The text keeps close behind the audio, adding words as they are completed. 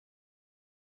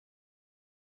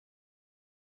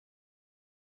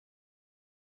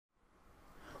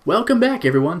Welcome back,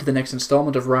 everyone, to the next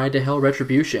installment of Ride to Hell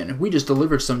Retribution. We just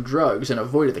delivered some drugs and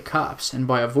avoided the cops. And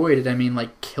by avoided, I mean,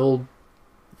 like, killed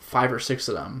 5 or 6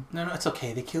 of them. No, it's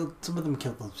okay. Some of them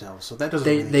killed themselves, so that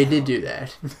doesn't They did do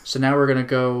that. So now we're going to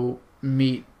go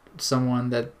meet someone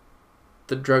that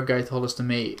the drug guy told us to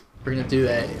meet. We're going to do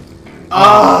that.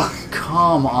 Oh!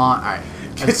 Come on. All right.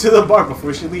 Get to the bar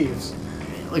before she leaves.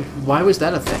 Like, why was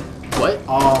that a thing? What?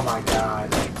 Oh my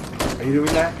god. Are you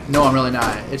doing that? No, I'm really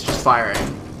not. It's just firing.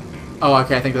 Oh,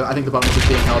 okay. I think the button's just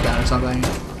being held down or something.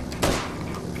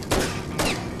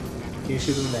 Can you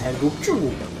shoot them in the head?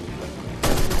 Go.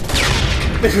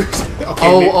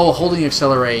 Okay, holding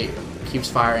accelerate keeps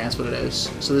firing. That's what it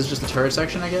is. So this is just the turret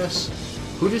section, I guess.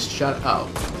 Who just shot? Oh,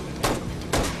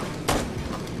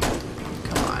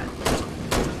 come on.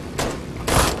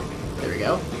 There we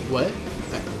go. What?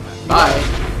 Bye.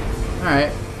 All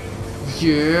right.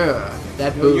 Yeah,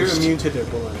 that boost. You're immune to their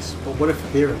bullets, but what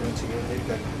if they're immune to your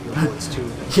bullets too?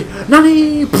 Yeah.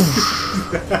 Nani!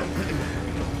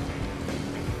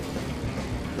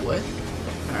 What?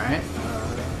 All right.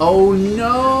 Oh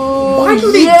no! Why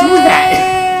do they do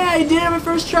that? I did it my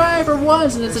first try for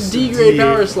once, and it's a D-grade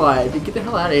power slide. Get the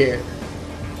hell out of here.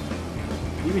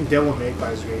 Even Devil May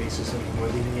Cry's rating system more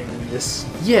lenient than this.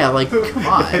 Yeah, like, come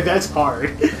on. That's hard.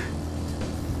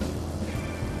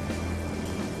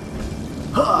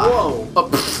 Whoa! Oh.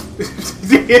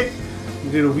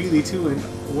 You did a wheelie too, and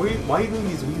why are you doing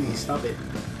these wheelies? Stop it.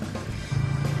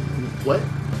 What?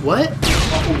 What? A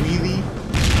wheelie?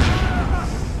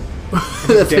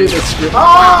 That's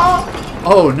Ah!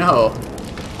 Oh no.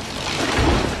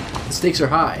 The stakes are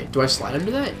high. Do I slide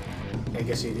under that? I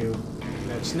guess you do.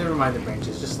 No, just never mind the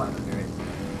branches, just slide under it.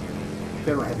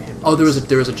 They don't have a hit. Oh, there was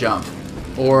a jump.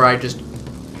 Or I just...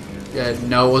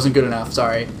 no, it wasn't good enough.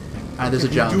 Sorry. There's a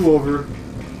jump. Do-over.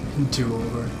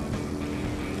 Do-over.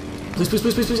 Please, please,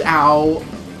 please, please, please. Ow.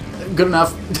 Good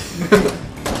enough.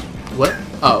 What?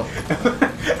 Oh.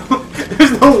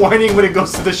 There's no warning when it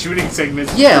goes to the shooting segment.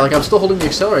 Yeah, like I'm still holding the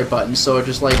accelerate button, so it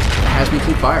just like has me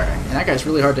keep firing. And that guy's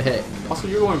really hard to hit. Also,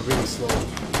 you're going really slow.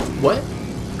 What?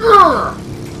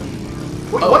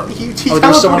 What? He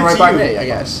there's someone right by me, I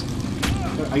guess.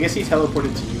 I guess he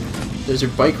teleported to you. There's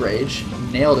your bike rage.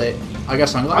 Nailed it. I got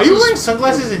sunglasses. Are you wearing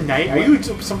sunglasses at night? Are you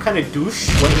some kind of douche?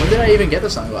 When did I even get the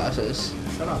sunglasses?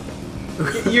 Shut up.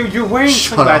 You're wearing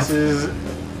sunglasses.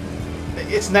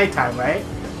 It's nighttime, right?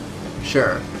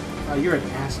 Sure. You're an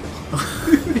asshole.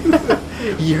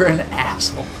 You're an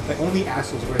asshole. Like only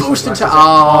assholes wear Boost into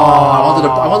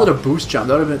I wanted a boost jump.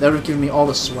 That would have given me all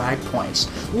the swag points.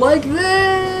 Like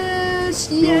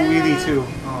this. Yeah. Do a wheelie too.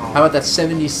 How about that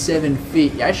 77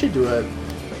 feet? Yeah, I should do a.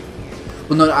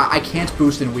 Well, no, I can't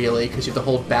boost in wheelie because you have to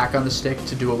hold back on the stick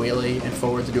to do a wheelie and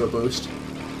forward to do a boost.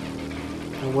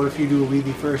 Well, what if you do a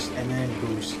wheelie first and then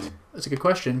boost? That's a good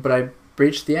question, but I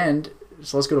reached the end,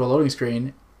 so let's go to a loading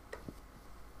screen.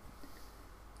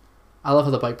 I love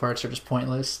how the bike parts are just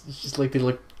pointless. It's just like they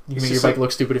look. You can make your bike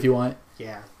look stupid if you want.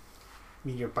 Yeah,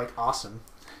 make your bike awesome.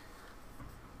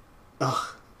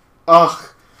 Ugh,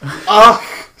 ugh, ugh!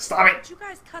 Stop it! Did you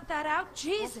guys cut that out?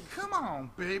 Jesus! Oh, come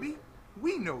on, baby.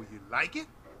 We know you like it.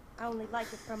 I only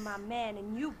like it from my man,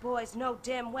 and you boys know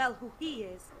damn well who he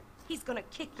is. He's gonna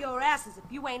kick your asses if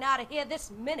you ain't out of here this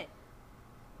minute.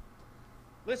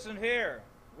 Listen here,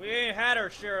 we ain't had our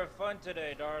share of fun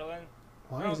today, darling.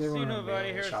 Why Don't is see everyone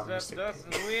nobody here except us,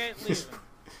 and we ain't leaving.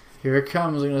 Here it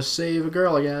comes. I'm gonna save a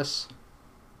girl, I guess.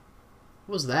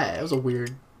 What was that? That was a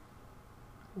weird.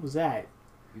 What was that?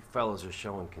 You fellas are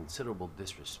showing considerable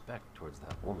disrespect towards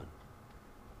that woman.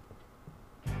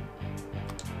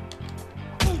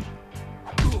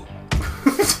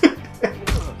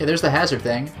 Yeah, there's the hazard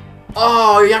thing.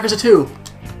 Oh, Yakuza 2.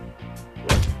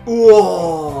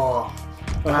 Whoa!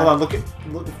 But hold on,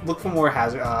 look for more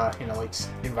hazard, like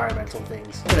environmental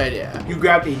things. Good idea. You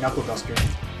grabbed a knuckle duster.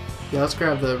 Yeah, let's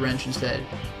grab the wrench instead.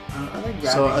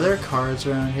 So are there cards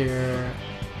around here?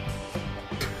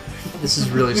 This is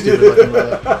really stupid looking.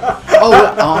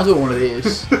 Oh, I'll do one of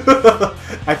these.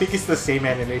 I think it's the same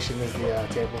animation as the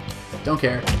table. Don't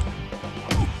care.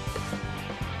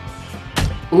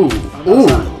 Ooh,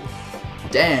 ooh,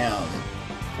 damn.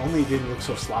 Only it didn't look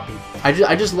so sloppy.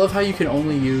 I just love how you can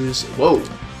only use. Whoa.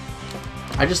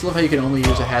 I just love how you can only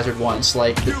use a hazard once.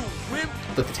 Like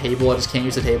the table, I just can't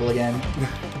use the table again.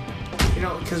 You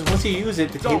know, because once you use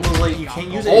it, the table like you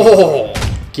can't use it. Oh,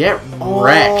 get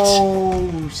wrecked.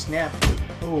 Oh, snap.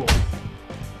 Oh.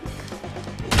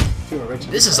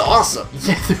 This is awesome.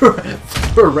 Yeah,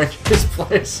 threw a wrench in this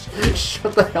place.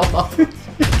 Shut the hell up.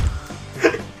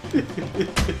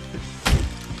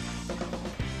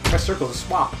 Press circle to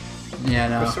swap. Yeah,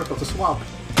 no. Press circle to swap.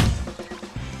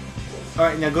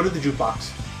 Alright, now go to the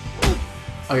jukebox.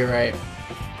 Oh, you're right.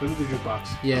 Go to the jukebox.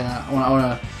 Yeah, I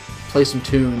want to play some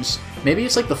tunes. Maybe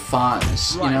it's like the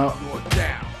Fonz, you know?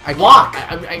 I Block!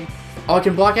 Oh, I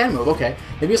can block and move. Okay.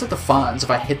 Maybe it's like the Fonz.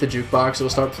 If I hit the jukebox, it will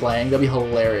start playing. That'd be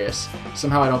hilarious.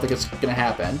 Somehow I don't think it's gonna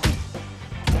happen.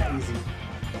 Easy.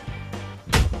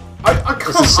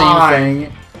 It's the same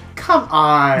thing. Come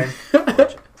on!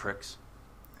 Pricks.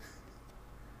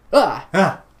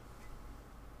 Ah!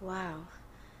 Wow.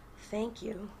 Thank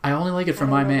you. I only like it for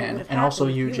my man, and also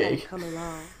you, Jake.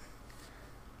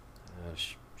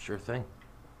 Sure thing.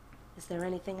 Is there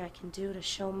anything I can do to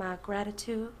show my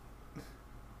gratitude?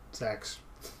 Sex.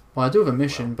 Well, I do have a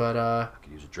mission, but I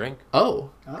could use a drink.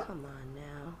 Oh. Huh? Come on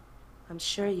now. I'm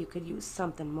sure you could use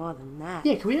something more than that.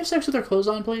 Yeah, can we have sex with our clothes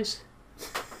on, please?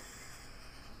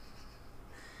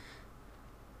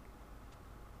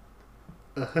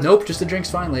 Nope, just the drink's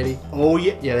fine, lady. Oh,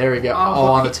 yeah. Yeah, there we go. Oh, Oh,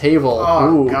 on the table.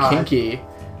 Oh, Ooh, God. kinky.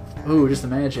 Ooh, just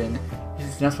imagine. You're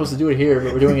not supposed to do it here,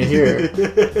 but we're doing it here.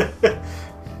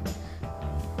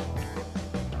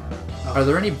 Are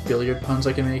there any billiard puns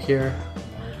I can make here?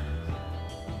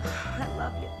 I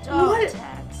love your dog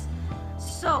tags.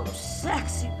 So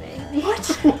sexy, baby. What?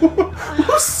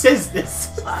 Who says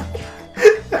this? Fuck.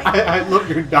 I love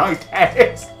your dog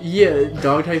tags. Yeah,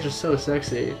 dog tags are so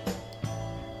sexy.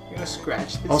 You're gonna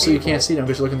scratch this. Also, you can't see them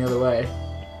because you're looking the other way.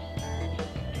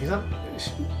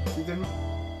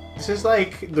 This is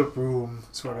like The Room,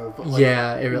 sort of. Like,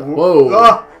 Yeah. Whoa.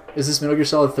 Ah! Is this Metal Gear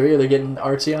Solid 3? Are they getting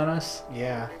artsy on us?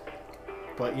 Yeah.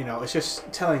 But, you know, it's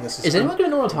just telling us... Is anyone gonna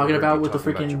know what I'm talking about with the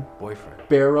freaking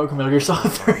bear rug from Metal Gear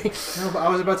Solid 3? No, but I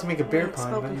was about to make a bear We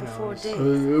pun, ain't but, you spoken for 4 know...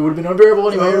 days. It would have been unbearable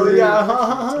anyway. Oh, yeah.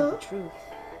 Tell the truth.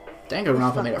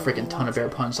 Danganronpa made a freaking ton of bear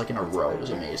puns like in a row. It was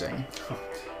amazing.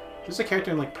 There's a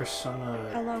character in, like, Persona...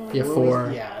 How long were Yeah, you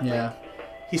 4. Yeah. Yeah. Like,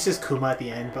 he says Kuma at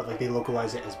the end, but, like, they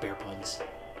localize it as bear puns.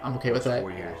 I'm okay with that.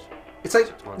 4 years. It's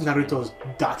like Naruto's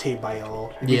Date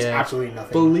Bayo. It means Yeah. absolutely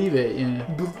nothing. Believe it, yeah.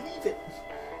 Believe it.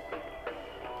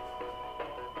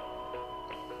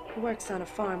 He works on a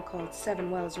farm called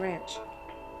Seven Wells Ranch.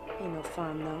 Ain't no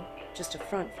farm, though. Just a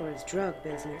front for his drug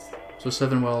business. So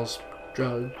Seven Wells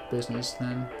drug business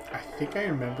then. I think I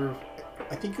remember...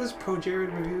 I think it was Pro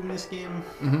Jared reviewing this game.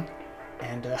 Mm-hmm.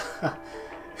 And,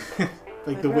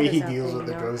 like, My the way he brother's out deals there, with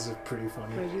the you know. drugs is pretty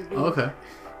funny. Where you be? Oh, okay.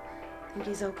 Think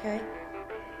he's okay?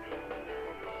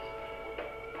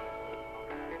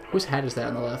 Whose hat is that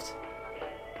on the left?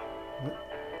 What?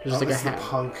 There's like a it's the hat.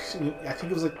 punk. I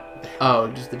think it was like... Oh,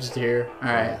 just here. I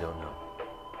Alright. don't know.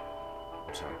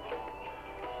 I'm sorry.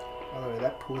 By the way,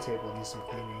 that pool table needs some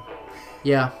cleaning.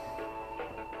 Yeah.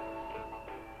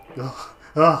 Ugh.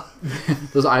 Ugh.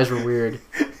 Those eyes were weird.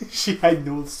 She had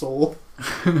no soul.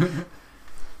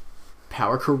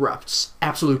 Power corrupts.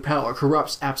 Absolute power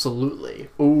corrupts absolutely.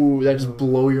 Ooh, that just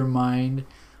blow your mind.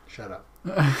 Shut up.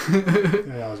 Oh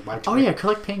That was my turn. yeah,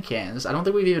 collect paint cans. I don't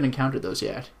think we've even encountered those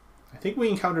yet. I think we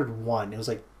encountered one. It was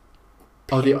like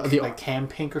Oh, pink, the like cam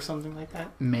pink or something like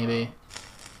that. maybe.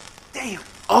 Damn!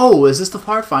 Oh, is this the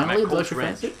part I'm finally? at The Colt's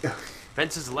electric fence? Ranch.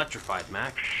 Fence is electrified,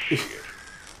 Mac.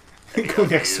 Go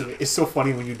next to it. It's so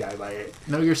funny when you die by it.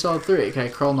 Metal Gear Solid 3. Can I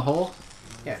crawl in the hole?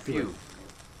 Yeah, Phew.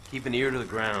 Keep an ear to the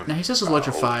ground. Now he says it's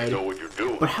electrified,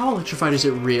 but how electrified is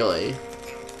it really?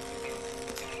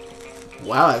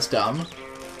 Wow, that's dumb.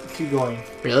 Keep going.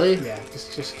 Really? Yeah,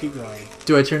 just keep going.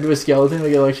 Do I turn into a skeleton and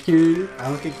get electrocuted? I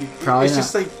don't think you... Probably It's not.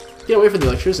 just like... Get away from the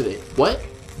electricity. What?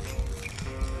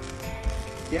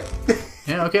 Yep.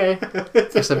 Yeah, okay.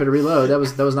 Guess I better reload. That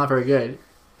was not very good.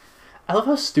 I love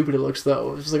how stupid it looks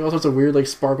though. It's just like all sorts of weird like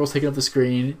sparkles taking up the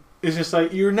screen. It's just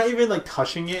like, you're not even like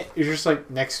touching it. You're just like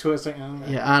next to it. It's like, oh,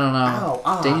 Yeah, I don't know. Ow,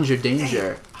 ah, Danger,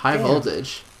 danger. High Damn.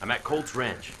 voltage. I'm at Colt's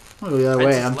Ranch. I'm gonna go the other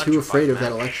Fence way. is I'm too afraid of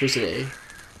that electrified, electricity.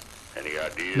 Any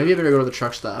ideas? Maybe I better go to the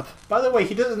truck stop. By the way,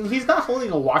 he's not holding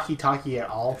a walkie-talkie at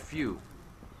all. Phew.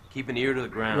 Keep an ear to the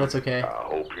ground. That's okay. I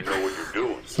hope you know what you're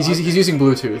doing. He's using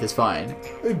Bluetooth. It's fine.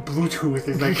 Bluetooth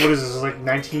is like, what is this? Like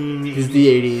 1980s? It's the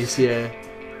 80s, yeah.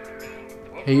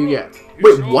 Here you go.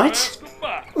 Wait, what?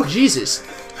 Jesus.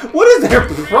 What is their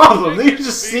problem? They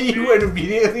just see you and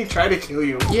immediately try to kill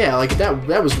you. Yeah, like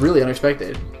that was really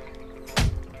unexpected.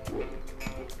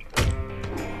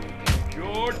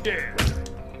 You're dead.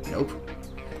 Nope.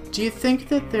 Do you think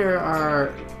that there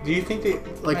are Do you think they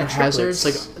like man, hazards?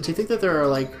 Like, triplets. do you think that there are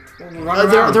like Run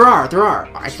there around. are.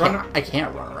 run- I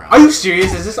can't run around. Are you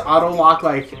serious? Is this auto lock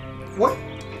like what?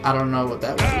 I don't know what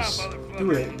that was.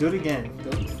 Do it again.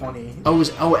 That was funny. Oh, it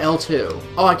was L2.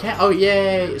 Oh, I can't. Oh,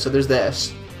 yay! So there's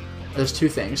this. There's two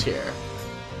things here.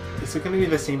 Is it gonna be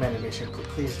the same animation?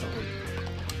 Please don't.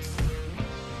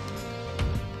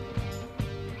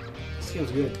 This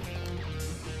feels good.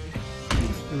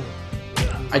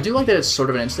 I do like that it's sort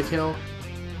of an insta-kill.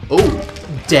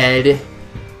 Oh, dead.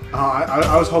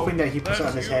 I was hoping that he puts it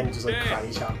on his head and just like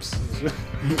karate chops.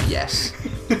 Yes.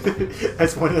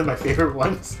 That's one of my favorite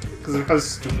ones because of how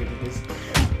stupid it is.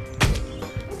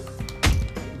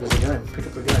 There's a gun. Pick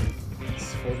up the gun.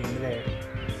 It's holding in there.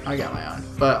 I got my own,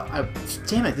 but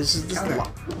damn it, this is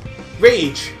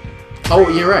Rage. Oh,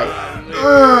 you're right.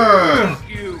 Fuck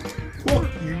you.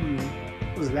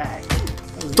 What was that?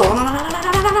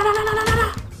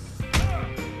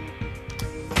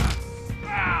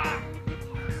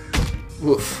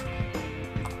 Woof.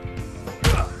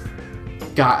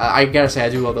 God, I gotta say, I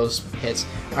do love those hits.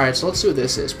 Alright, so let's see what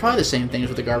this is. Probably the same things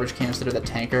with the garbage canister, the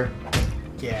tanker.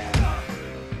 Yeah.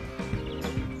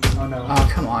 Oh no. Oh,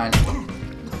 come on.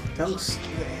 That looks...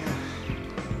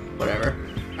 Whatever.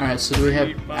 Alright, so do we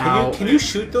have... Ow. Can you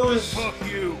shoot those?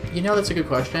 You know, that's a good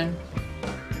question.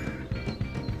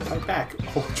 Fight back.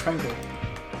 Oh, triangle.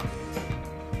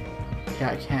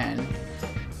 Yeah, I can.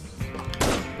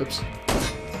 Oops.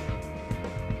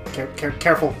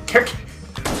 Careful.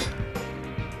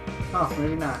 Oh,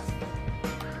 maybe not.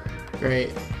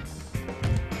 Great.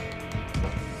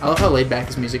 I love how laid back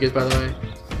this music is, by the way.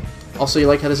 Also, you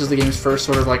like how this is the game's first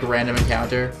sort of like random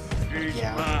encounter?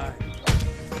 Yeah.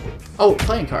 Oh,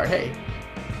 playing card, hey.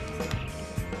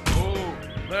 Oh,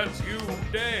 that's you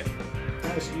dead.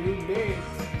 That's you dead.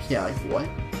 Yeah, like what?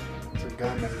 It's a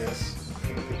gun, I guess.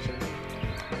 Take a picture.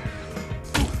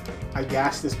 I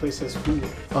guess this place has food.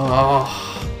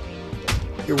 Oh.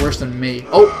 You're worse than me.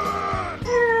 Oh!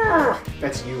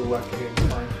 That's you after getting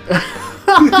fine.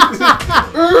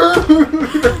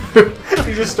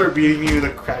 You just start beating me with a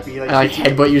crappy like. I like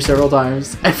headbutt you several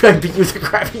times. I beat you with a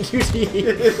crappy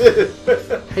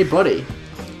QT. Hey, buddy.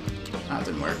 That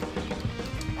didn't work.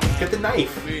 Get the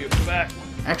knife.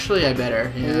 Actually, I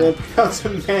better. Yeah. Yeah. That's a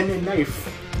man and knife.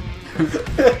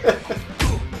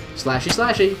 Slashy,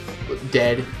 slashy.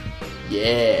 Dead.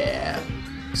 Yeah.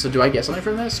 So do I get something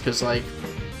from this? Because, like,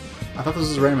 I thought this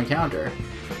was a random encounter.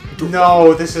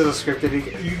 No, this is a scripted.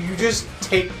 You just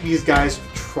take these guys'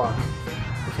 truck.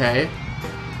 Okay.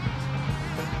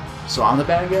 So I'm the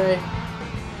bad guy?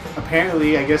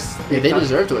 Apparently, I guess... Yeah, they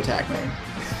deserve to attack me.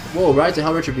 Whoa, Ride to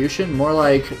Hell Retribution? More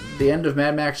like the end of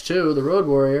Mad Max 2, The Road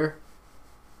Warrior.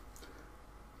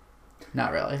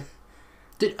 Not really.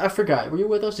 I forgot. Were you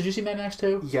with us? Did you see Mad Max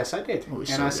 2? Yes, I did. Oh, and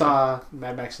so I good. saw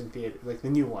Mad Max in theater, like the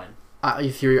new one.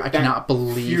 I cannot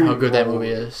believe how good that movie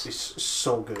is. It's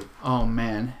so good. Oh,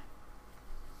 man.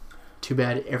 Too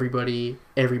bad everybody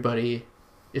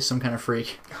is some kind of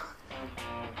freak.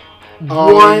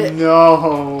 Oh, What? no.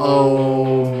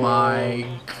 Oh my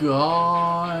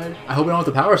god. I hope I don't have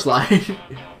the power slide.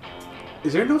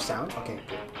 Is there no sound? Okay,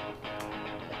 good.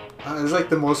 It's like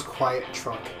the most quiet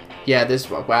truck. Yeah,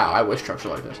 wow, I wish trucks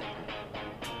were like this.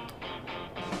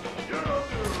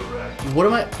 What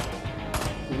am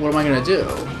I gonna do?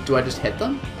 Do I just hit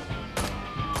them?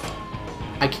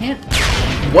 I can't.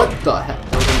 What the hell?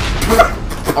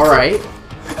 Alright.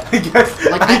 I guess.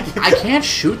 Like, I can't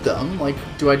shoot them. Like,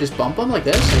 do I just bump them like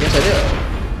this? I guess I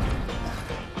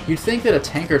do. You'd think that a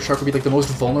tanker truck would be like the most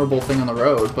vulnerable thing on the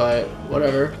road, but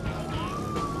whatever.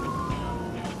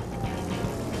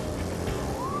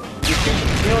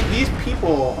 You know, these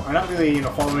people are not really,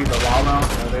 following the law now.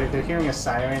 They're hearing a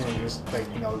siren and just, like,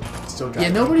 still driving. Yeah,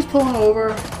 nobody's pulling over.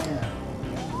 Yeah.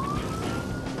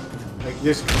 Like,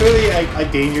 there's clearly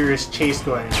a dangerous chase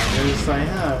going on. They're just like,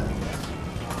 huh.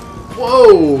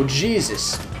 Whoa,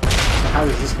 Jesus. So how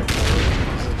does this control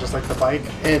it? Is it just like the bike?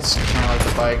 It's kind of like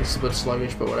the bike. It's a bit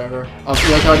sluggish, but whatever. I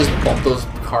feel like how I just bump those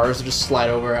cars to just slide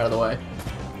over out of the way.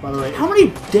 By the way, How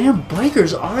many damn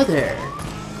bikers are there?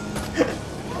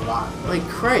 a lot. Like,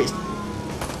 Christ.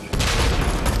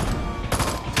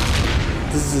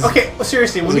 This is... Okay, well,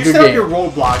 seriously, when It's a you good set up game. your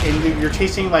roadblock and you're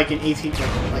chasing like an 18,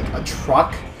 like a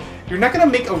truck, you're not gonna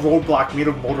make a roadblock made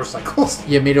of motorcycles.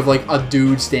 Yeah, made of like a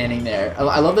dude standing there.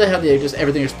 I love that how they just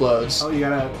everything explodes. Oh, you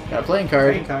gotta. Got a playing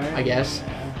card, Playing card. I guess.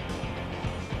 Yeah.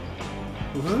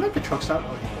 Wasn't that the truck stop?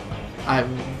 Okay. I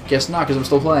guess not, because I'm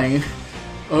still playing.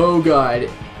 Oh god.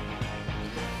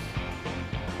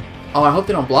 Oh, I hope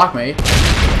they don't block me.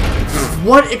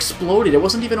 What exploded? It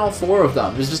wasn't even all four of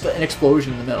them. It was just an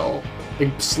explosion in the middle.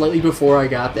 Like, slightly before I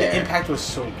got there. The impact was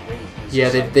so great. It's Yeah,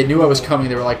 just they, like, they knew I was whoa. coming.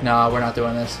 They were like, nah, we're not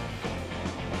doing this.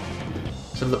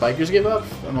 So did the bikers give up?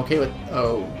 I'm okay with...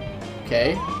 Oh.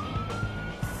 Okay.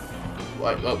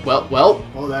 What? Well.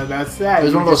 Well, that's that. It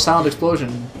was You one of those just- sound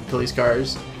explosion police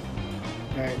cars.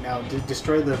 Alright, now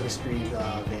destroy the mystery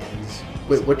vans.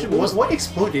 Wait, What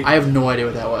exploded? I have no idea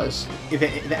what that was.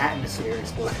 The atmosphere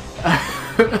exploded.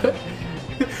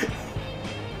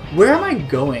 Where am I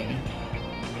going?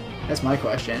 That's my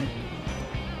question.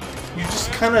 You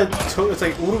just kind of took. It's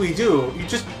like, what do we do? You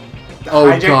just. Oh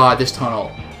hijack- god, this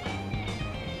tunnel.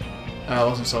 It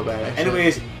wasn't so bad, actually.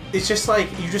 Anyways, it's just like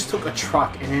you just took a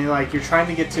truck and then like you're trying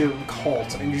to get to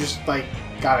Colt and you just like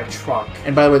got a truck.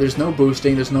 And by the way, there's no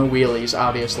boosting, there's no wheelies,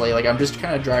 obviously. Like, I'm just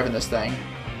kind of driving this thing.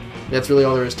 That's really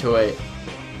all there is to it.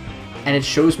 And it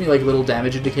shows me like little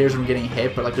damage indicators when I'm getting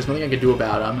hit, but like there's nothing I can do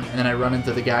about them. And then I run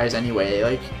into the guys anyway.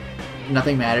 Like,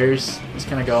 nothing matters. Just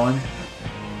kind of going.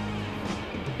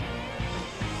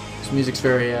 This music's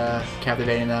very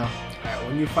captivating, though. Alright,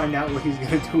 when you find out what he's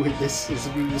gonna do with this,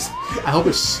 I hope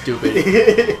it's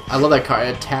stupid. I love that car.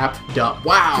 Tap, dump.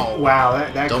 Wow. Wow,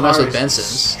 that Don't car mess with is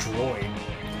Benson's.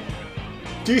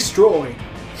 Destroyed.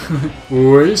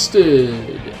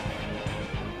 Wasted.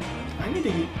 I need to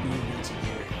get units in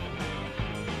here.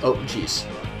 Oh, jeez.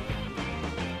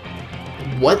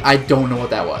 What? I don't know what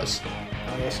that was.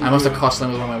 Oh, yes, you I must do. have cost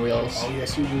them with one of my wheels. Oh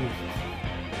yes, you do.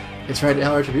 It's right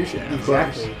now, Retribution. Of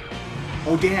Exactly. course.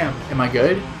 Oh damn. Am I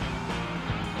good?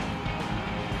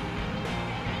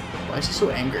 Why is he so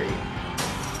angry?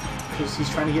 Because he's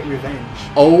trying to get revenge.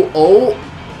 Oh!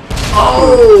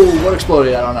 What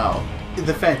exploded? I don't know.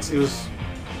 The fence. It was.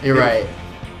 You're right.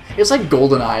 It's like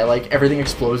GoldenEye. Like, everything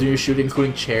explodes when you shoot,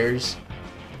 including chairs.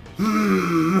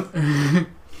 That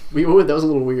was a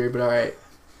little weird, but alright.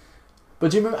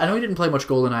 But do you remember? I know we didn't play much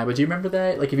GoldenEye, but do you remember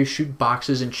that? Like, if you shoot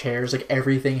boxes and chairs, like,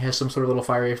 everything has some sort of little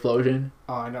fiery explosion.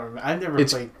 Oh, I don't remember. I never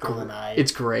played GoldenEye.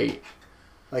 It's great.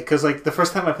 Like, cause like the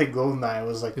first time I played GoldenEye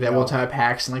was like That one time at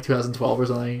PAX in like 2012 or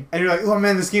something. And you're like, oh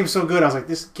man, this game's so good. I was like,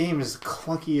 this game is the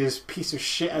clunkiest piece of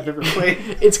shit I've ever played.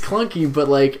 It's clunky, but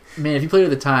like, man, if you played it at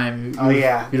the time, you'd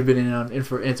have been in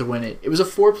for to win it. It was a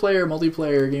 4-player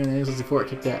multiplayer game in N64 before it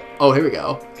kicked that. Oh, here we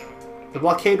go. The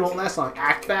blockade won't last long.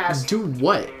 Act fast. Do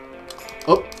what?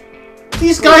 Oh,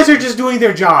 these guys are just doing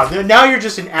their job. Now you're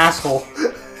just an asshole.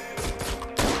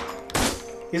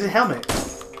 Here's a helmet.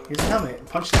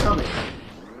 Punch the helmet.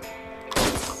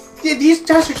 Yeah, these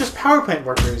guys are just power plant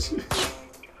workers.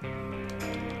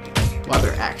 Wow,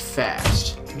 better act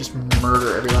fast. Just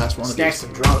murder every last one of Stack these.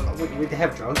 some drugs. Oh, wait, they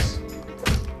have drugs?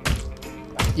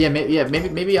 Yeah, maybe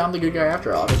I'm the good guy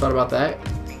after all. Have you thought about that?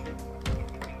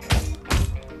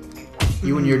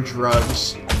 You and your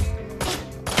drugs.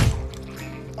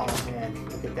 Oh man,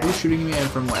 look at that. Who's shooting me and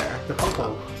from where? The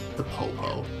popo. The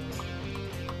popo.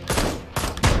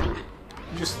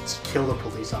 You just killed a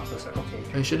police officer. Okay.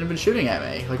 They shouldn't have been shooting at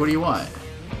me. Like, what do you want?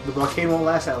 The blockade won't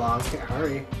last that long. Okay,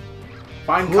 hurry.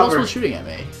 Find Who else cover. was shooting at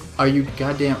me? Are you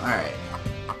goddamn... Alright.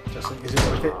 Just like, is it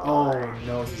worth it? Oh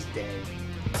no, he's dead.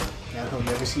 Now he'll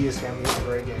never see his family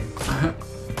ever again.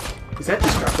 Is that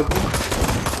destructible?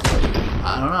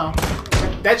 I don't know.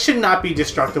 That should not be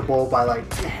destructible by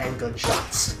like handgun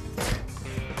shots.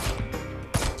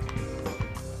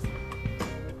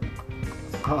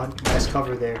 Oh, nice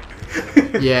cover there.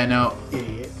 Yeah, no.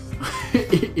 Idiot.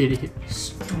 Idiot.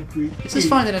 Stupid. It's just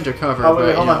fine to enter cover. Oh wait,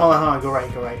 but, hold you on, know. hold on. Go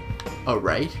right, go right. Oh,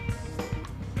 right?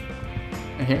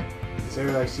 And here? Is there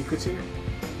like secrets here?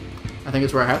 I think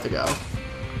it's where I have to go.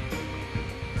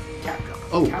 Capcom.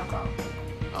 Oh. Capcom.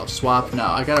 Oh, swap? No,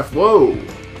 I gotta... Whoa!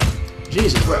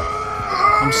 Jesus, where...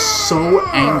 I'm so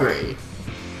angry.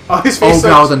 Oh, his face. Oh,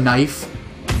 God, with a knife?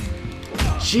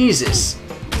 Jesus.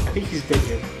 I think he's dead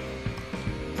here.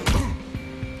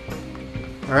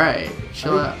 Alright,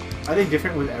 chill out. Are they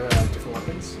different with different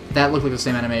weapons? That looked like the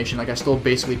same animation. Like, I still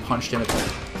basically punched him at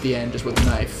the end just with the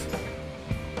knife.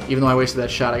 Even though I wasted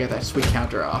that shot, I got that sweet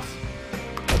counter off.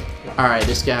 Alright,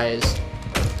 this guy is...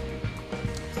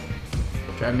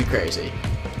 driving me crazy.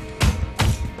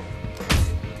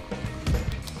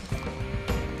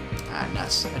 Ah,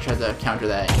 nuts. I tried to counter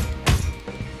that.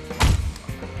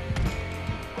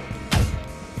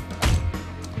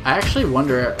 I actually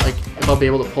wonder, like, if I'll be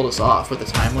able to pull this off with the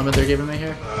time limit they're giving me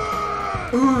here.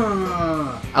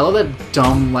 I love that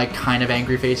dumb, like, kind of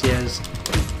angry face he has.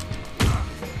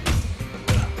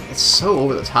 It's so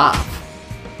over the top.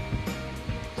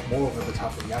 It's more over the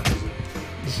top than Yakuza.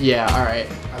 Yeah, alright.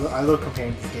 I love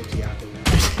comparing these games to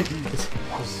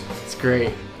Yakuza. It's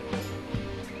great.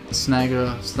 Snag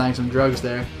some drugs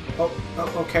there. Oh,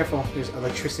 careful. There's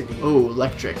electricity. Oh,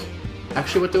 electric.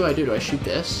 Actually, what do? Do I shoot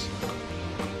this?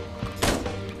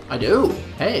 I do.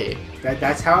 Hey.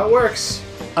 That's how it works.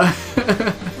 You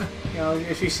know,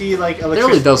 if you see like It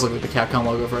electricity, really does look like the Capcom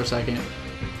logo for a second.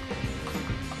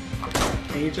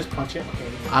 can you just punch it? Okay.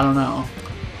 I don't know.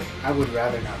 I would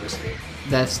rather not risk it.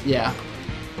 That's, yeah,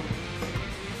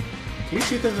 Can you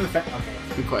shoot them in the fence? Okay.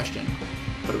 good question.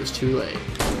 But it was too late.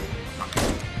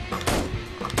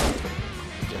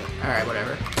 Alright,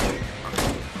 whatever.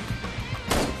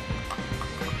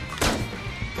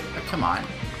 I come on.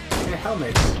 And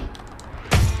helmets.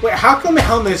 Wait, how come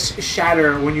helmets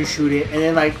shatter when you shoot it, and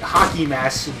then like hockey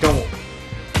masks don't?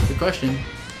 Good question.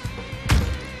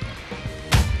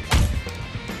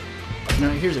 No,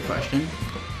 here's a question.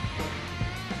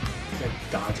 Like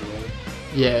dodge roll.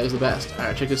 Yeah, it was the best.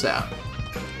 Alright, check this out.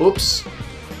 Oops.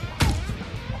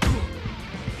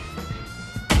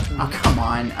 Oh, come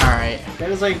on. Alright. That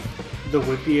is like the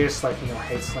whippiest, like, you know,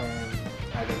 head slam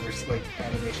I've ever like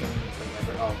animation like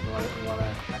ever. Oh, you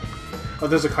wanna? Oh,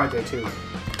 there's a card there too.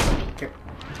 Okay.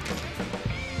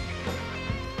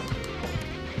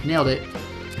 Nailed it.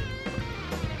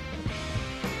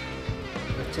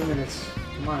 Like 2 minutes.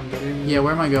 Come on, get in. Yeah,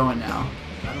 where am I going now?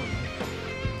 I don't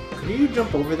know. Could you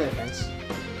jump over that fence?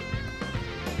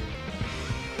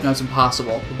 No, it's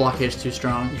impossible. The blockade is too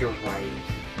strong. You're right.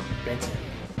 Benson.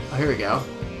 Oh, here we go.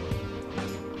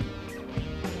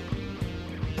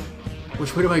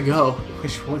 Which way do I go?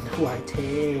 Which one do I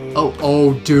take?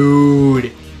 Oh,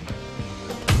 dude.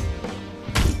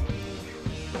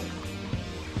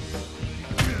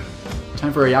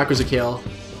 Time for a Yakuza kill.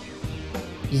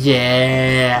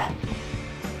 Yeah.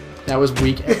 That was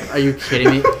weak. Are you kidding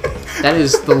me? That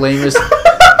is the lamest.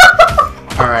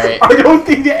 Alright. I don't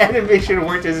think the animation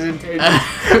worked as intended.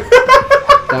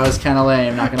 That was kind of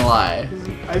lame, not gonna lie.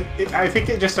 I think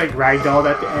it just like ragdolled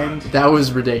at the end. That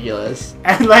was ridiculous.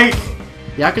 And like...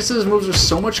 Yakuza's moves are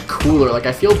so much cooler, like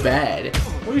I feel bad.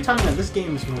 What are you talking about? This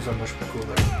game's moves are much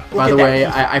cooler. By the way,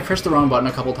 I pressed the wrong button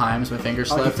a couple times, my finger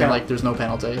slipped, and like there's no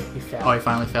penalty. He fell. Oh, he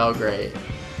finally fell, great.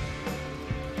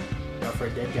 No, for a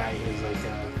dead guy who's like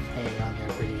hanging on there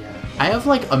pretty... I have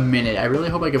like a minute, I really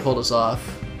hope I can pull this off.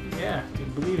 Yeah,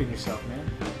 dude, believe in yourself,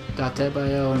 man. Date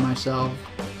Bio and myself.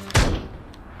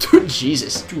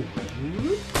 Jesus.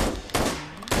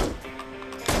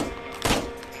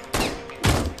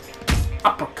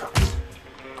 Uppercut.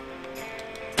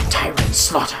 Tyrant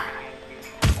Slaughter.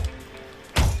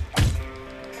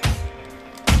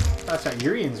 That's right.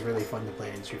 Urian's really fun to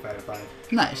play in Street Fighter 5.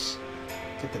 Nice.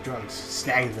 Get the drugs.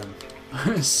 Snag them.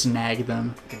 Snag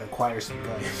them. And acquire some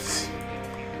guns.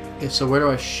 Yeah, so where do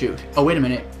I shoot? Oh, wait a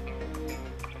minute.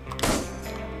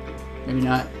 Maybe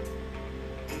not.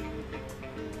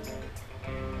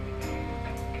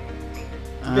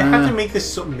 They have to make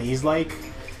this so maze-like.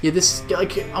 Yeah, this,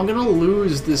 like, I'm gonna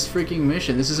lose this freaking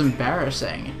mission. This is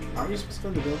embarrassing. Aren't you supposed to go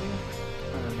in the building?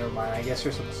 Never mind. I guess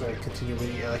you're supposed to continue where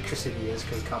the electricity is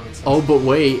because common sense. Oh, but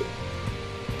wait.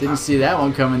 Didn't see that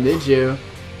one coming, did you?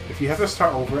 If you have to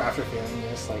start over after failing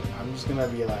this, like, I'm just gonna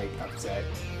be, like, upset.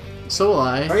 So will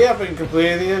I. Hurry up and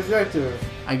complete the objective.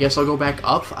 I guess I'll go back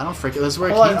up. I don't freaking. That's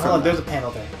where I came from. Hold on. There's a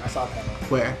panel there. I saw a panel.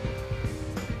 Where?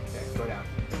 Okay, go down.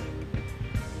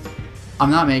 I'm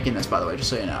not making this, by the way, just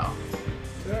so you know.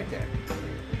 It's right there.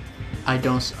 I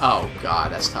don't. Oh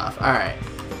god, that's tough. All right.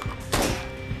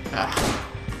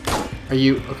 Are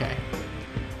you okay?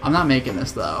 I'm not making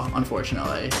this though,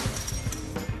 unfortunately.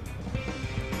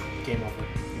 Game over.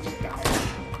 You just died.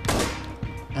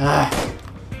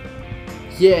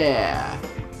 Yeah.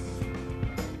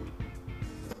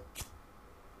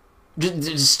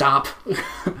 Just stop.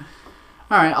 All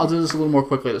right, I'll do this a little more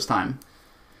quickly this time.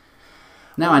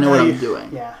 Now I know what I'm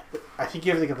doing. Yeah, I think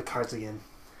you have to get the cards again.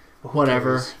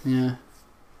 Whatever. Yeah. I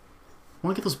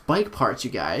want to get those bike parts,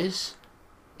 you guys.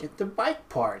 Get the bike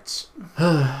parts.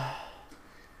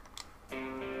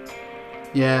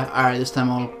 Yeah, alright, this time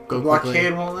I'll go quickly.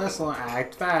 Blockade won't last long.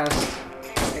 Act fast.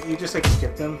 Can't you just like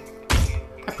skip them?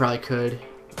 I probably could.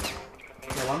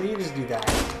 Yeah, why don't you just do that?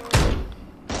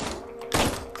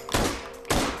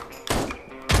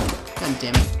 God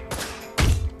damn it.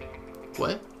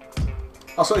 What?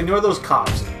 Also, ignore those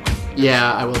cops.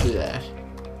 Yeah, I will do that.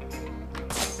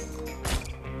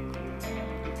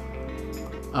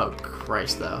 Oh,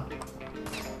 Christ, though.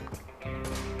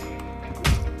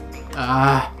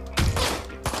 Ah.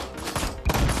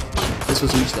 This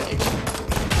was a mistake.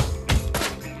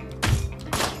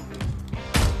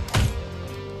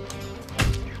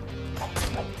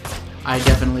 I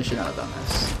definitely should not have done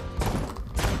this.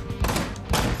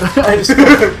 I just...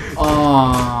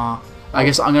 Aww. I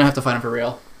guess I'm gonna have to fight him for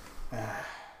real.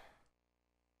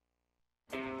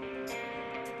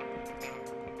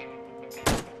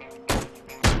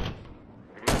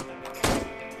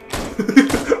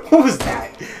 What was that?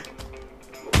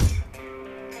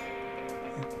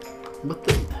 What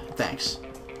the... Thanks.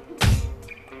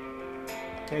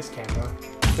 Thanks, camera.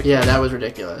 Yeah, that was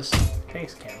ridiculous.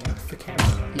 Thanks, camera. The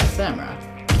camera. Yeah, camera.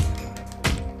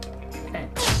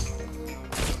 Thanks.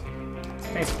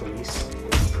 Thanks, police.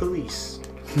 Police.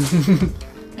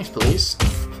 Thanks, police.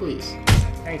 Please.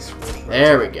 Thanks.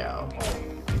 There we go.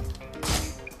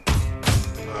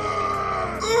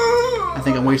 Oh. I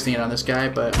think I'm wasting it on this guy,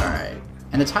 but alright.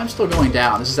 And the time's still going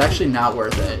down. This is actually not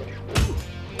worth it.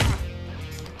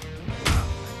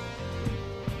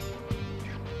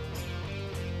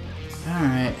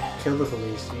 Alright. Kill the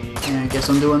police. Yeah, I guess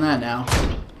I'm doing that now.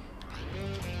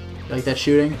 You like that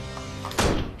shooting?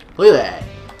 Look at that.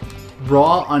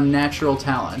 Raw, unnatural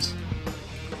talent.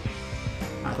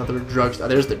 I thought there were drugs. Oh,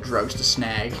 there's the drugs to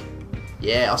snag.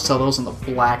 Yeah, I'll sell those on the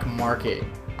black market.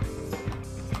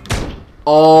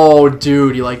 Oh,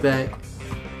 dude, you like that?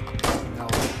 No.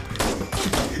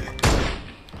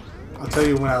 I'll tell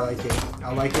you when I like it.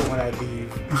 I like it when I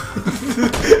leave.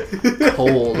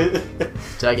 Cold.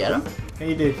 Did I get him? Yeah,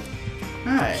 you did.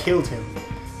 Alright. Killed him.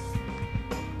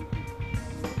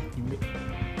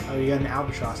 Oh, you got an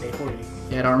albatross A40.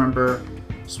 Yeah, I don't remember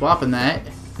swapping that.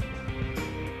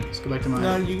 Let's go back to my...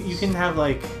 No, you can have,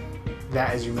 like,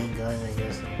 that as your main gun, I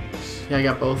guess. Yeah, I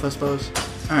got both, I suppose.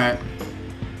 Alright.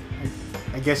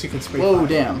 I guess you can spray Whoa, fire.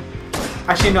 damn.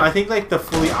 Actually, no, I think, like, the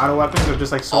fully auto weapons are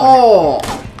just, like, so... Oh!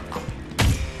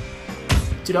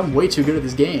 Dude, I'm way too good at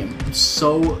this game. I'm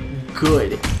so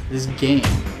good at this game.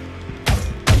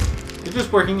 They're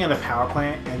just working at a power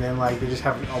plant, and then, like, they just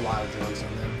have a lot of drugs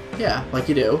on them. Yeah, like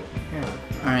you do. Yeah.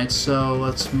 Alright, so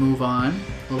let's move on.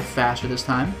 A little faster this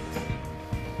time.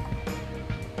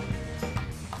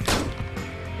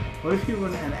 What if you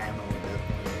run out of ammo with that?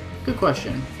 Good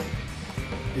question.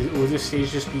 Will this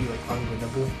stage just be, like,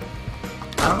 unwinnable?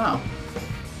 I don't know.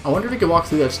 I wonder if you could walk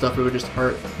through that stuff, it would just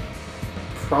hurt.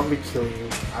 Probably kill you.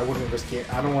 I wouldn't risk it.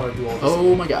 I don't want to do all this.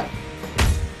 Oh my god.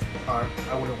 Or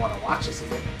I wouldn't want to watch this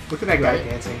again. Look at that guy Right.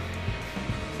 dancing.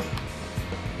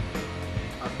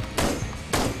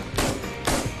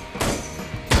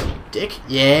 Dick?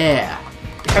 Yeah.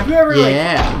 Have you ever,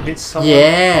 Yeah. like, missed someone?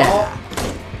 Yeah. Oh.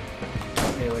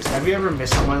 Anyways, have you ever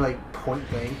missed someone, like, point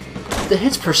blank? The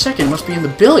hits per second must be in the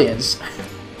billions.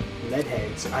 Lead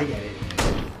heads. I get it.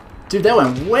 Dude, that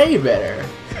went way better.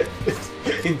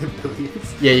 In the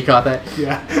billions. Yeah, you caught that?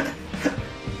 Yeah.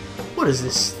 What is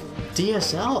this?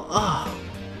 DSL? Oh.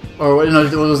 Or what, no,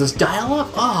 what was this? Dial-up?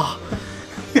 Oh.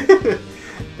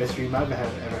 Best dream I've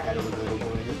ever had with a little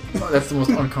boy. Oh, that's the most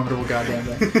uncomfortable goddamn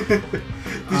thing. Did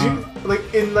you, like,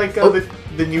 in, like,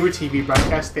 the newer TV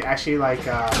broadcast, they actually, like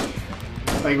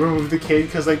remove the kid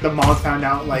because, like, the mom found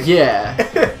out, like... Yeah.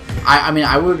 I mean,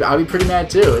 I'd be pretty mad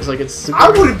too. It's like, it's super... I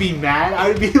wouldn't be mad. I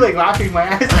would be, like, laughing my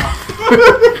ass off.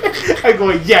 I'd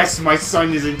go, yes, my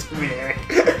son is into me.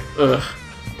 Ugh.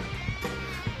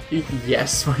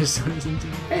 Yes, my son is into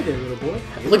me. Hey there, little boy.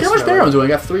 Look how much better I'm doing. I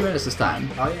got 3 minutes this time.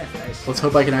 Oh, yeah, nice. Let's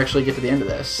hope I can actually get to the end of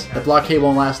this. The blockade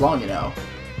won't last long, you know.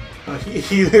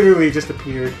 He literally just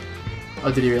appeared.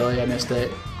 Oh, did he really? I missed it.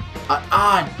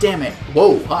 Damn it.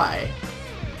 Whoa, hi.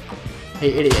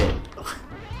 Hey, idiot.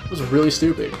 That was really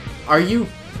stupid. Are you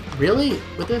really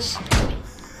with this?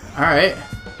 Alright.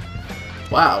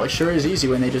 Wow, it sure is easy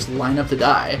when they just line up to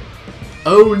die.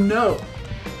 Oh no!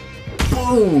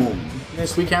 Boom!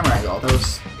 Sweet camera angle. That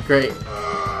was great. Get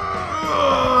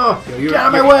out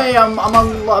of my way! I'm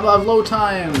on low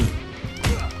time.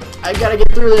 I gotta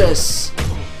get through this.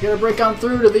 Gotta break on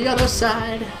through to the other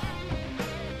side.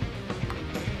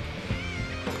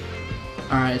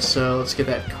 Alright, so let's get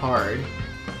that card.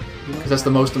 Because that's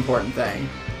the most important thing.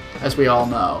 As we all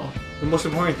know. The most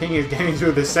important thing is getting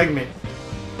through this segment.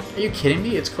 Are you kidding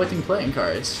me? It's collecting playing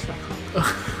cards.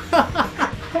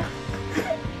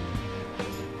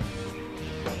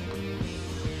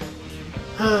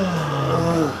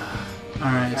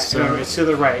 Alright, so... Remember, it's to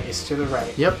the right. It's to the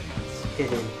right. Yep. It's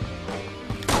hidden.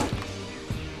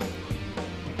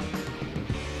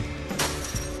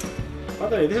 By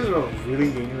the way, this is a really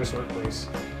dangerous workplace.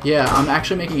 Yeah, I'm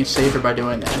actually making it safer by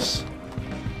doing this.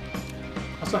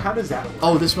 Also, how does that work?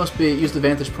 Oh, this must be... use the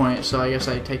vantage point, so I guess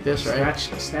I take this, right?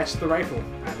 Snatch the rifle.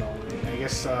 I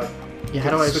guess, Yeah,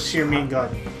 how do I... switch to your main gun.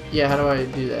 Yeah, how do I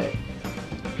do that?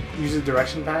 Use the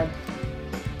direction pad.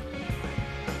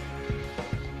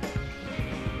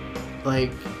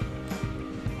 Like...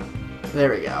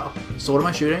 There we go. So what am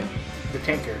I shooting? The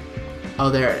tanker. Oh,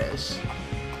 there it is.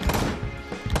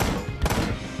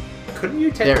 Couldn't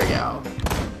you take... There we go.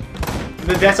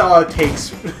 That's all it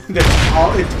takes. That's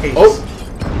all it takes. Oh!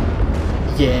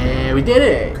 Yeah, we did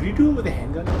it! Could you do it with a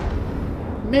handgun?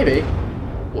 Maybe.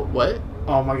 What?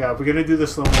 Oh my god, we're gonna do the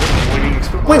slow-mo waiting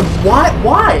experiment. Wait, what?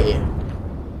 Why?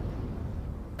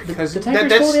 Because The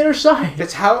tanker's on the other side.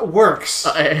 That's how it works.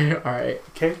 Alright.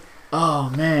 Okay? Oh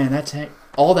man, that tank...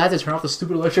 All that to turn off the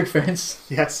stupid electric fence?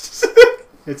 Yes.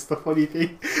 It's the funny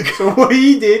thing. So what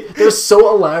he did... It was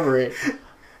so elaborate.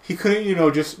 He couldn't, you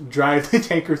know, just drive the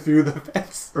tanker through the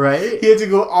fence. Right? He had to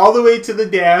go all the way to the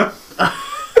dam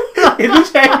in the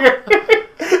tanker.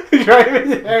 drive in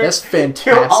there. That's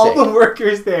Kill all fantastic. the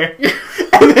workers there,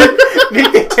 and then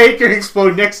make the tanker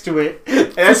explode next to it.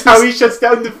 And that's how he shuts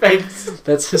down the fence.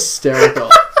 That's hysterical.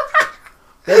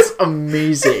 That's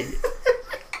amazing.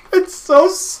 It's so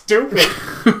stupid.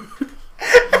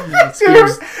 This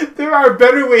game's, There are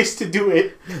better ways to do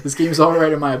it. this game's all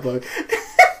right in my book.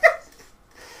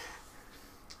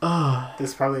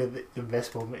 That's probably the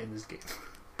best moment in this game.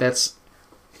 That's...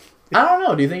 I don't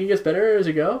know. Do you think it gets better as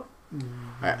you go?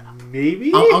 Alright.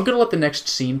 Maybe. I'm gonna let the next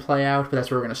scene play out, but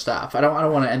that's where we're gonna stop. I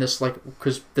don't want to end this like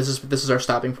because this is our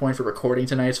stopping point for recording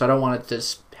tonight, so I don't want to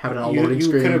just have it on a loading You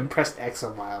screen. could have pressed X a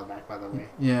while back, by the way.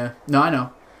 Yeah. No, I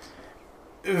know.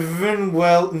 There's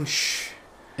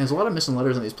a lot of missing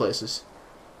letters in these places.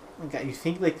 God, you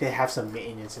think like they have some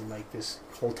maintenance in like this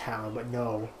whole town, but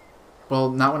no. Well,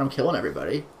 not when I'm killing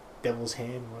everybody. Devil's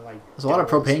Hand or like. There's a lot of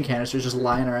propane canisters just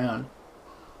lying around.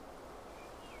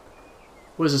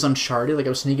 What is this, Uncharted? Like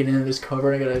I'm sneaking into this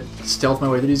cover and I gotta stealth my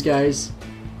way through these guys?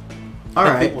 I think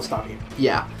Alright. we'll stop here.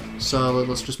 Yeah. So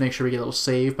let's just make sure we get a little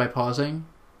save by pausing.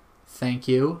 Thank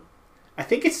you. I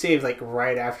think it saved like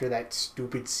right after that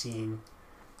stupid scene.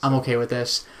 I'm okay with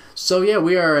this. So yeah,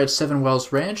 we are at Seven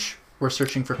Wells Ranch. We're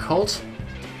searching for Colt.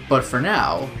 But for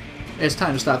now, it's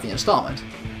time to stop the installment.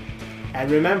 And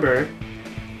remember,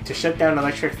 to shut down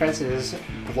electric fences,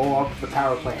 blow up the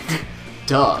power plant.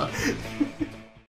 Duh.